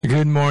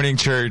Good morning,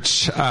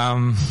 church.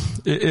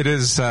 It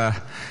is an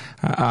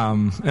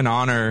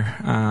honor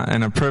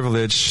and a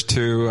privilege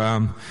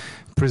to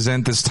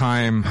present this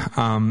time.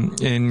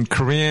 In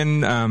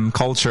Korean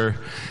culture,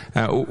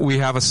 we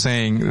have a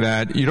saying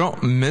that you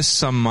don't miss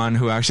someone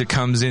who actually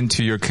comes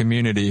into your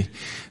community,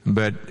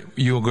 but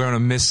you're going to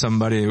miss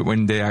somebody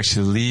when they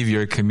actually leave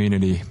your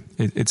community.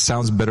 It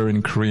sounds better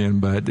in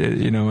Korean, but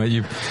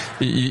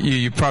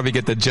you probably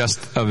get the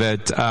gist of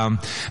it.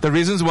 The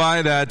reasons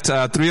why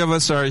that three of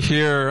us are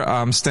here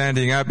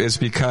standing up is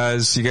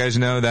because you guys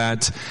know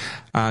that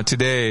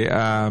today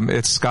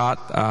it's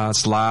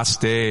Scott's last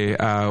day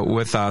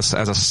with us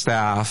as a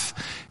staff,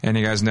 and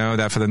you guys know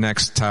that for the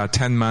next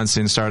 10 months,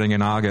 starting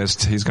in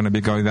August, he's going to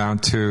be going down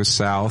to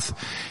South,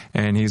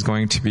 and he's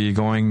going to be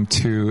going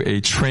to a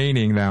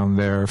training down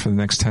there for the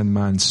next 10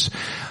 months.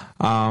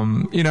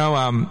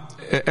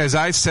 As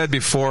I said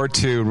before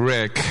to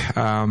Rick,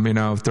 during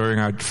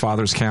our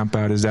Father's Camp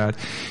out, is that,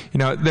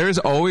 there's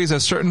always a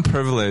certain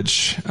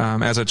privilege,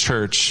 as a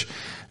church,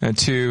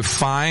 to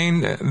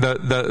find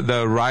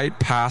the right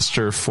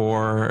pastor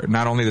for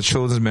not only the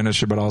children's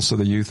ministry, but also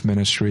the youth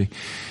ministry.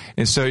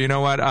 And so,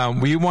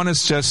 we want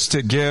us just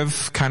to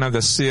give kind of the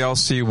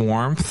CLC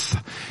warmth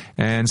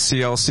and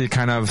CLC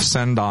kind of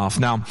send off.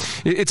 Now,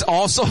 it's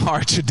also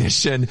our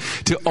tradition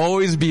to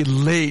always be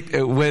late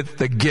with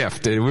the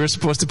gift. We're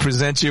supposed to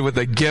present you with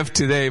a gift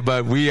today,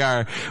 but we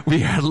are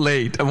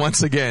late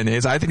once again.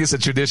 I think it's a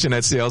tradition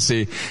at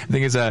CLC. I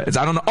think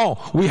I don't know.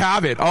 Oh, we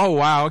have it. Oh,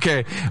 wow.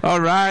 Okay. All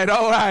right.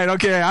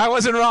 Okay. I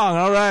wasn't wrong.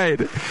 All right.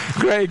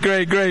 Great.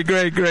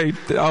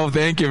 Oh,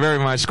 thank you very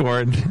much,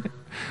 Gordon.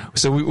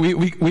 So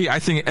we I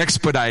think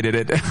expedited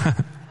it.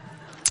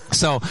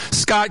 So,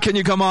 Scott, can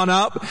you come on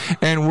up?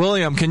 And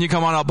William, can you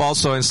come on up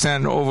also and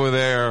stand over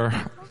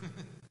there?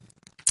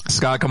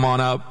 Scott, come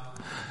on up.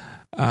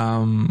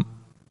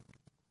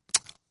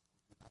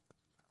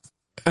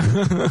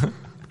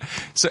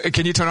 So,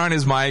 can you turn on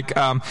his mic?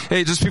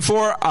 Hey, just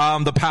before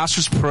the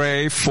pastors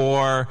pray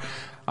for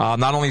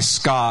not only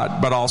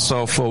Scott, but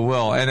also for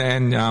Will.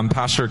 And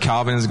Pastor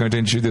Calvin is going to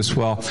introduce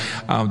Will.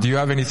 Do you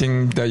have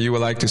anything that you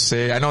would like to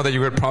say? I know that you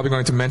were probably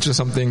going to mention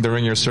something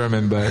during your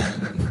sermon, but...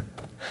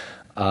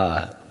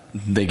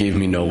 They gave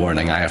me no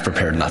warning. I have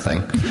prepared nothing.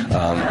 I've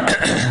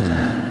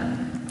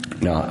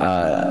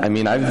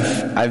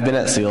been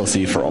at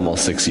CLC for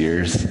almost 6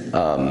 years.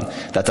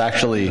 That's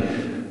actually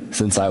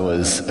since I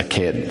was a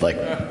kid, like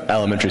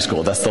elementary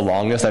school. That's the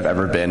longest I've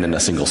ever been in a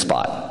single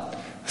spot.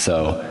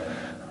 So,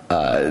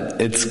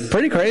 it's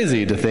pretty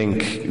crazy to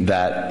think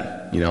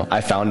that, I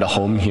found a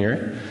home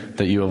here,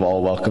 that you have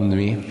all welcomed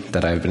me,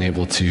 that I've been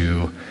able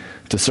to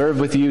serve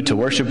with you, to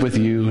worship with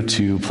you,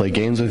 to play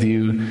games with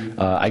you,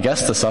 I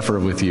guess to suffer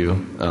with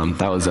you.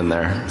 That was in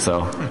there.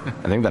 So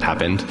I think that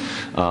happened.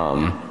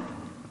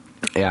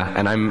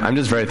 And I'm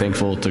just very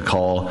thankful to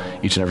call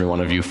each and every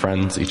one of you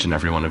friends, each and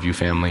every one of you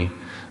family.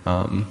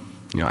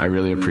 I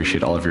really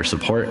appreciate all of your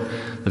support.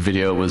 The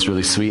video was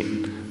really sweet.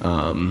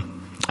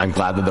 I'm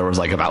glad that there was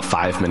about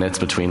 5 minutes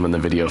between when the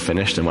video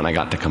finished and when I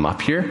got to come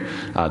up here.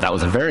 That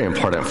was a very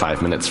important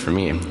 5 minutes for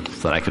me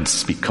so that I could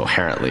speak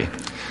coherently.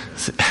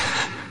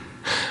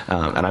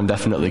 And I'm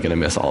definitely going to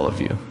miss all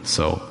of you.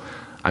 So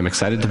I'm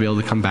excited to be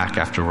able to come back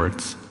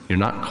afterwards. You're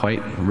not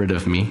quite rid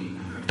of me.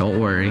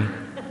 Don't worry.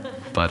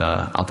 But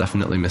I'll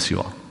definitely miss you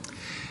all.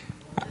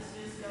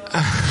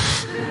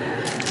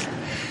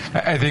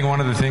 I think one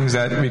of the things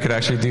that we could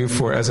actually do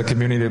as a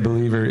community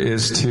believer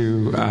is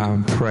to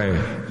pray.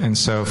 And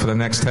so for the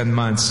next 10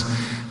 months,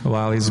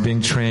 while he's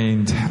being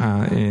trained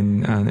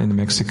in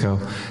Mexico.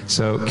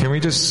 So can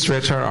we just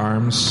stretch our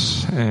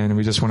arms and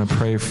we just want to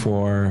pray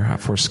for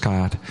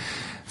Scott.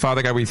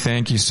 Father God, we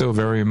thank you so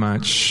very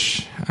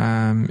much.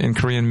 In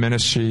Korean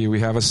ministry,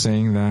 we have a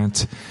saying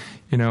that,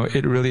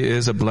 it really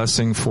is a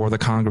blessing for the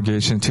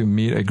congregation to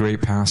meet a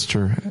great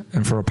pastor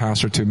and for a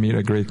pastor to meet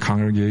a great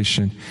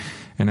congregation.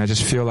 And I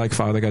just feel like,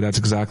 Father God, that's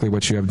exactly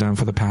what you have done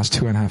for the past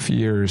 2.5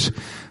 years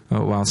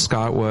while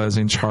Scott was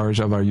in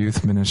charge of our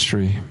youth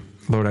ministry.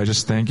 Lord, I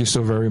just thank you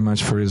so very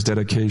much for his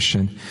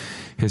dedication,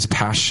 his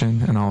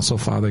passion, and also,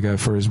 Father God,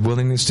 for his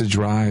willingness to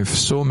drive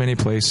so many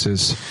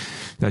places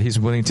that he's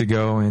willing to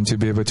go and to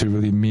be able to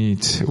really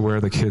meet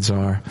where the kids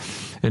are.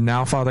 And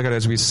now, Father God,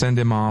 as we send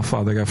him off,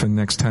 Father God, for the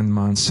next 10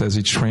 months, as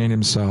he train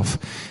himself,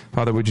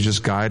 Father, would you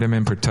just guide him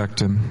and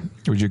protect him?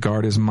 Would you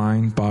guard his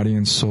mind, body,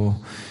 and soul?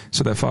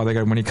 So that, Father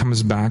God, when he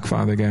comes back,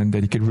 Father God,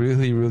 that he could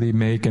really, really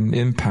make an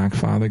impact,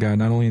 Father God,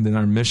 not only in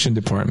our mission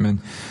department,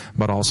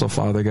 but also,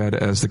 Father God,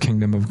 as the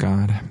kingdom of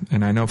God.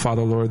 And I know,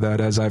 Father, Lord, that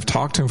as I've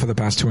talked to him for the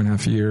past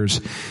 2.5 years,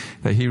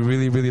 that he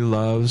really, really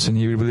loves and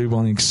he really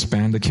wants to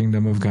expand the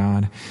kingdom of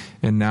God.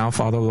 And now,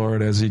 Father,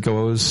 Lord, as he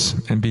goes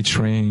and be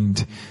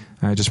trained,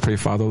 I just pray,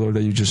 Father, Lord,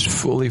 that you just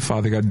fully,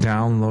 Father God,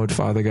 download,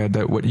 Father God,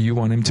 that what you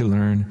want him to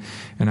learn.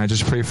 And I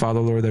just pray, Father,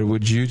 Lord, that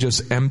would you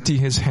just empty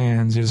his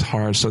hands, his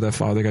heart, so that,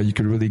 Father God, you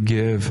could really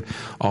give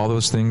all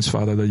those things,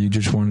 Father, that you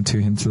just wanted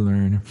him to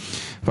learn.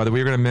 Father,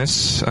 we're going to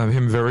miss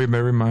him very,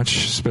 very much,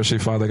 especially,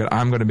 Father God.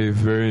 I'm going to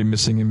be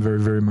missing him very,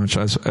 very much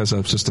as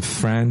just a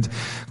friend,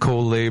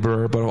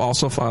 co-laborer, but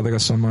also, Father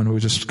God, someone who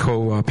is just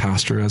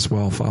co-pastor as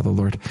well, Father,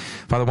 Lord.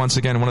 Father, once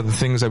again, one of the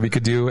things that we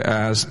could do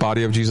as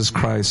body of Jesus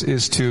Christ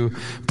is to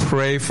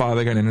pray,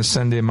 Father God, and to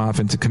send him off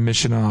and to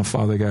commission off,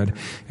 Father God,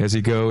 as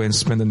he go and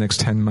spend the next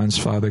 10 months,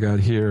 Father God,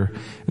 here,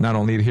 not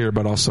only here,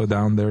 but also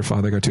down there,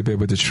 Father God, to be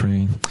able to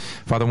train.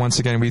 Father, once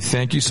again, we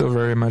thank you so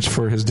very much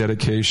for his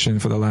dedication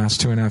for the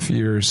last 2.5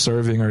 years,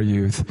 serving our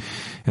youth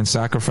and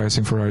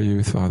sacrificing for our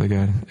youth, Father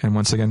God. And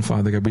once again,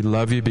 Father God, we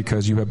love you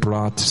because you have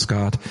brought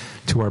Scott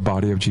to our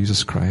body of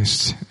Jesus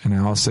Christ. And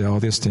I'll say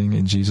all this thing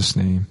in Jesus'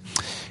 name.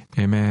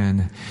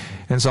 Amen.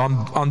 And so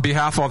on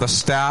behalf of the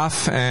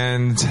staff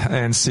and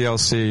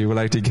CLC, we'd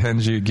like to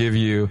give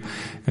you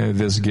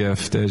this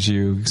gift as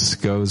you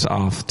goes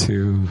off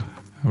to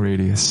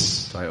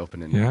Radius. Do I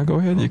open it? Yeah, go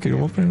ahead. You can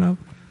open it up.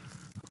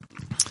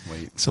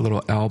 Wait. It's a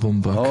little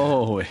album book.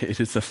 Oh, it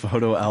is a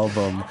photo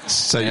album.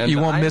 So you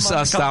won't miss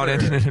us down in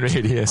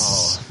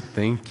Radius. Oh,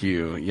 thank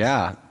you.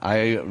 Yeah,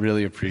 I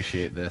really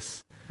appreciate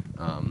this.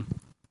 I'm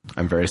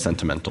very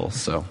sentimental,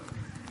 so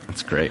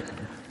it's great.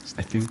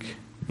 I think...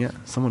 yeah,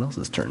 someone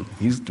else's turn.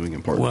 He's doing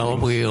important things. Well,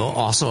 we'll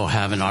also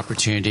have an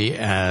opportunity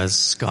as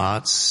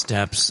Scott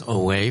steps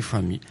away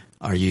from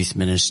our youth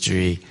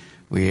ministry.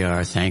 We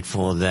are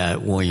thankful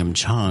that William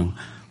Chung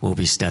will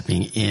be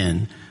stepping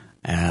in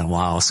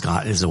while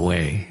Scott is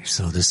away.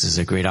 So this is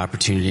a great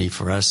opportunity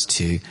for us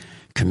to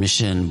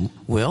commission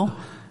Will.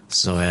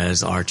 So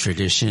as our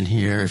tradition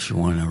here, if you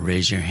want to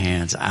raise your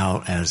hands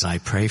out as I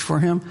pray for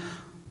him,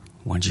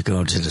 why don't you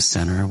go to the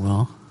center,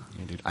 Will?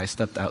 Dude, I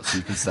stepped out so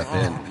you can step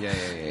in.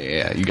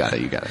 Yeah. You got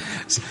it.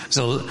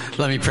 So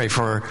let me pray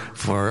for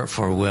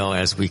Will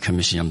as we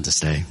commission him to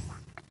stay.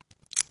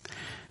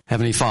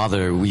 Heavenly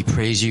Father, we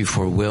praise you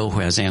for Will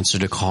who has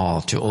answered a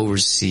call to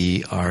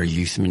oversee our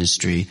youth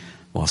ministry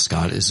while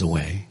Scott is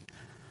away.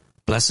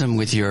 Bless him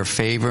with your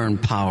favor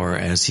and power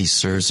as he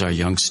serves our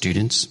young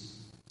students.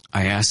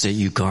 I ask that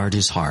you guard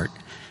his heart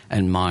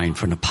and mind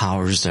from the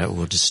powers that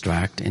will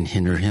distract and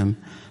hinder him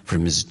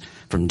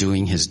from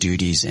doing his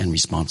duties and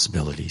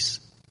responsibilities.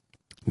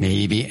 May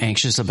he be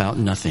anxious about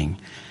nothing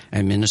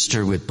and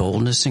minister with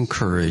boldness and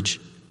courage.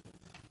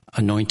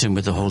 Anoint him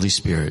with the Holy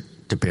Spirit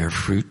to bear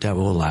fruit that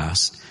will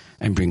last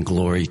and bring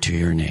glory to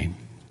your name.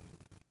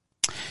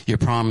 You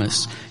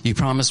promise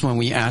when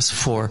we ask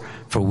for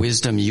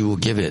wisdom, you will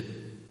give it.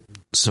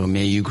 So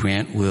may you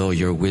grant Will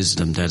your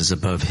wisdom that is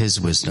above his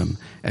wisdom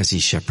as he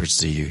shepherds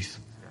the youth.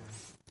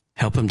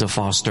 Help him to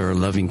foster a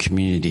loving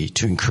community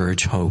to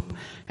encourage hope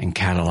and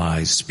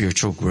catalyze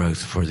spiritual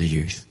growth for the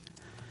youth.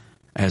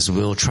 As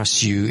Will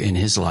trusts you in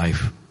his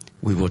life,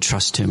 we will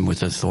trust him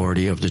with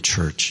authority of the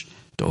church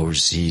to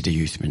oversee the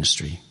youth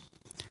ministry.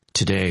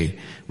 Today,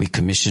 we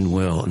commission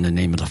Will in the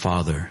name of the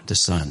Father, the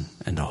Son,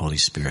 and the Holy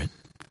Spirit.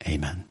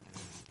 Amen.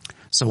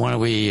 So why don't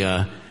we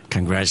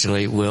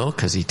congratulate Will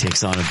because he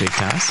takes on a big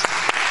task.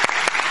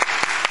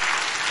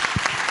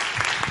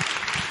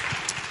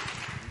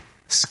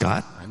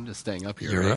 Scott? I'm just staying up here. You're